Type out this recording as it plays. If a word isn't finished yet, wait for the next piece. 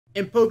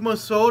In Pokemon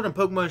Sword and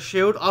Pokemon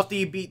Shield, after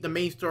you beat the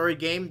main story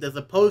game, there's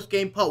a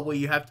post-game part where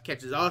you have to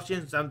catch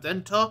Zacian,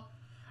 Zamzenta.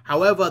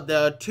 However,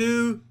 there are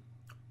two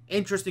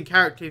interesting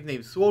characters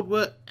named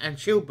Sordward and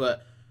Shielbert.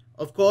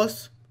 Of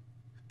course,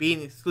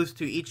 being exclusive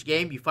to each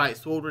game, you fight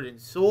Sordward in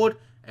Sword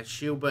and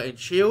Shielbert in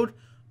Shield.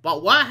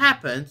 But what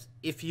happens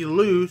if you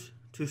lose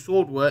to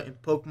Sordward in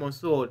Pokemon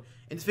Sword?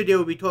 In this video,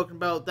 we'll be talking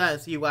about that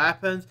and see what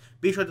happens.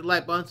 Be sure to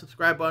like button,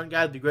 subscribe button,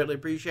 guys. It'd be greatly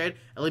appreciated.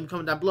 And leave a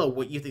comment down below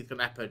what you think is going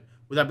to happen.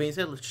 With that being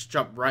said, let's just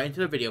jump right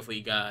into the video for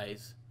you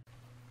guys.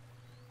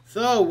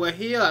 So, we're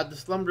here at the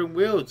Slumbering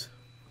Wilds.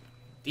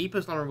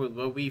 Deepest Slumbering Wilds,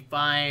 where we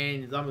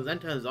find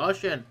Zamazenta and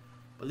Zacian.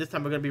 But this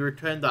time we're going to be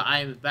returning the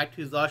items back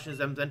to Zacian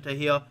and Zamazenta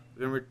here.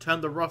 We're going to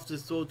return the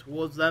roster's sword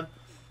towards them.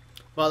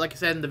 But like I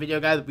said in the video,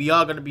 guys, we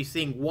are going to be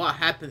seeing what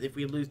happens if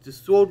we lose to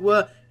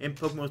Sordward in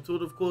Pokemon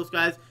Sword, of course,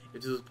 guys.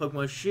 If this is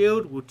Pokemon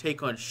Shield, we'll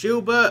take on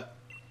Shielbert.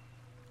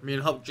 I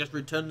mean, help just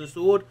return the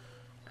sword.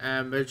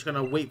 And we're just going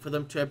to wait for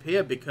them to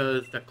appear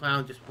because the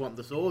clowns just want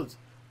the swords.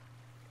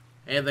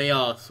 Here they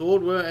are,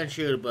 Sordward and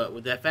Shielbert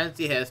with their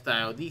fancy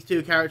hairstyle. These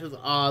two characters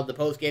are the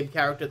post-game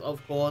characters,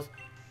 of course.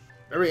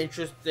 Very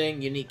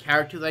interesting, unique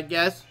characters, I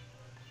guess.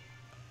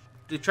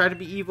 They try to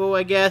be evil,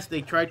 I guess.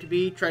 They try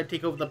to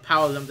take over the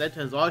power of Zamazenta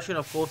and Zacian.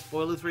 Of course,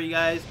 spoilers for you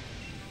guys.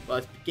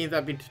 But games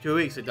have been 2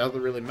 weeks, it doesn't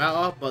really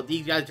matter. But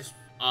these guys just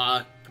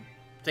are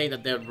saying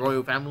that they're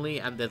royal family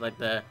and they're like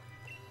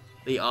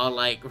they are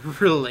like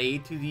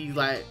related to these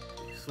like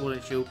Sword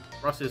and Shield,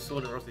 Ross's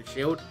Sword and Ross's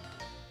Shield.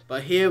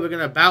 But here we're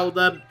gonna battle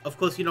them. Of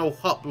course, you know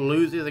Hop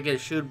loses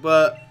against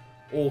Shielbert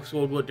or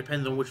Sordward,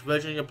 depends on which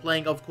version you're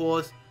playing, of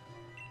course.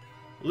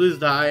 Lose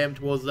the item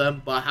towards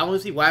them, but I want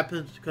to see what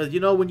happens because you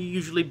know when you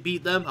usually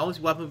beat them, I want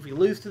to see what happens if we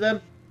lose to them.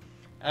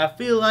 And I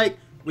feel like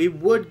we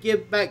would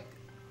give back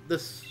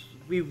this.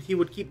 He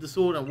would keep the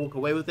sword and walk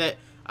away with it.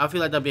 I feel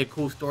like that'd be a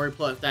cool story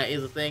plot if that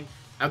is a thing.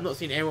 I've not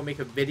seen anyone make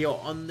a video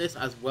on this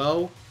as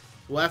well.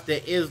 Well, if there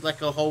is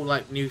like a whole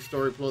like new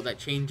story plot that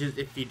changes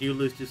if you do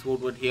lose to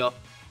Sordward here,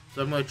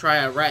 so I'm gonna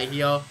try it right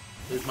here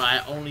with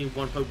my only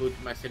one Pokemon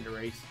to my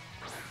Cinderace.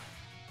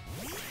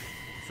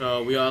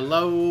 So we are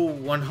level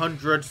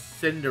 100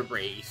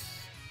 Cinderace.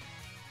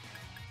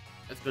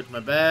 Let's go to my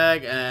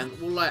bag, and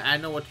all I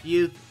know what to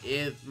use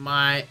is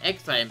my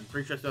X items.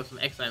 Pretty sure I still have some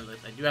X items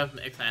left. I do have some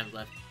X items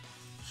left.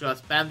 So I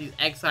spam these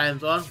X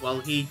items on while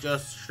he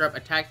just straight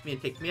attacks me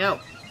and takes me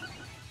out.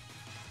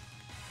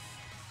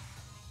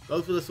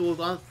 Goes for the swords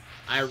on.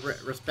 I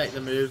respect the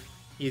move.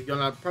 He's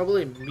gonna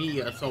probably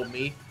assault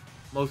me.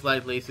 Most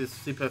likely it's his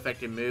super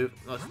effective move.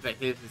 Not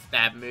effective, his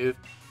stab move.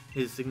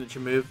 His signature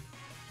move.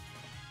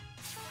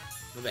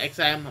 With the X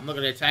item, I'm not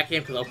going to attack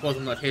him because of course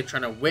I'm not here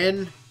trying to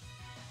win.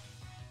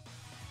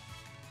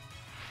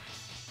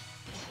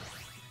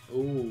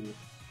 Ooh.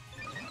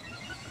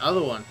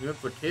 Other one. He went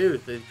for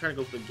 2, so he's trying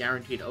to go for the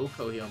guaranteed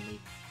Oko here on me.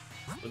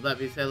 With that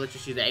being said, let's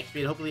just use the X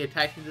speed. Hopefully he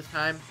attacks me this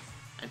time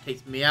and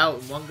takes me out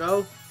in one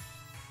go.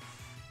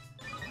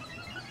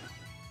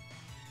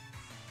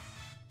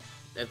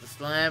 There's the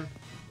slam.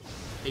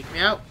 Takes me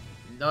out.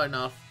 Not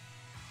enough.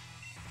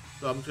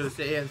 So I'm just going to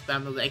sit here and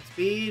spam those X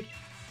speed.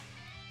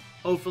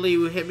 Hopefully, he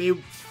will hit me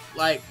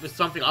like with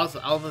something else.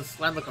 I'll then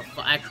slam like an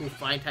actual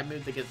flying type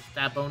move to get the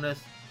stab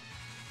bonus.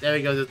 There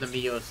we go. There's the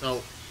Meteor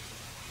Assault.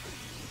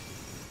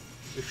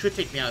 It should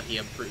take me out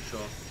here. I'm pretty sure.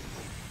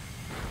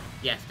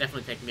 Yes,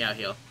 definitely take me out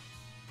here. So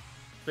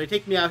they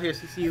take me out here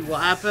to see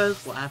what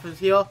happens. What happens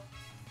here?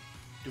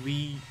 Do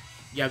we?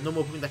 Yeah, no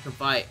more Pokemon that can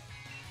fight.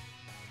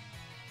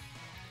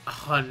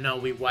 Oh no,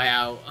 we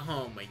wow.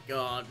 Oh my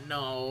god,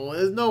 no.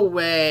 There's no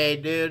way,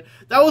 dude.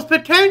 That was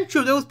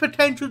potential. There was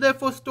potential there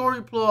for a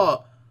story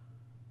plot.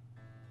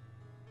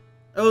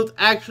 There was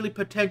actually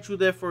potential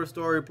there for a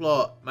story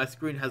plot. My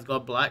screen has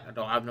gone black.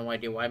 I have no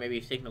idea why. Maybe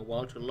it's taking a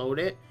while to load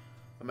it.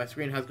 But my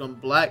screen has gone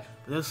black.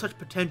 But there's such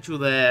potential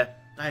there.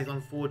 That is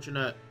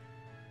unfortunate.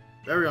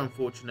 Very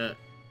unfortunate.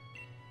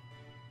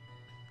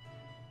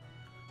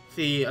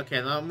 See, okay,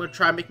 now I'm going to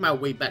try and make my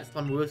way back to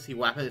Slumber Wilds, see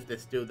what happens if they're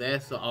still there,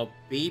 so I'll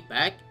be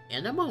back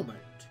in a moment.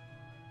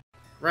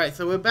 Right,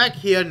 so we're back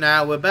here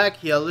now,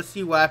 let's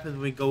see what happens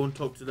when we go and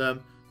talk to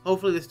them.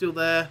 Hopefully they're still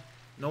there.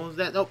 No one's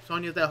there, nope,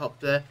 Sonya's there,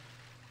 Hop's there.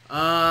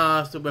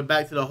 So we're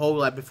back to the whole,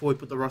 like, before we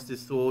put the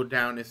Ross's sword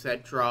down,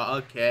 etc.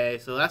 Okay,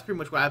 so that's pretty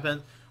much what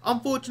happens.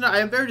 Unfortunate, I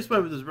am very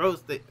disappointed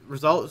with the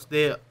results.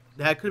 There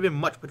could have been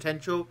much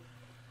potential.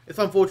 It's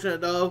unfortunate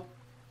though.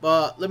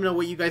 But let me know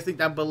what you guys think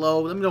down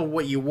below. Let me know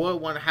what you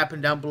want to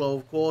happen down below,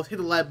 of course. Hit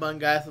the like button,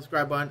 guys,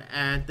 subscribe button,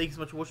 and thank you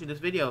so much for watching this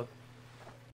video.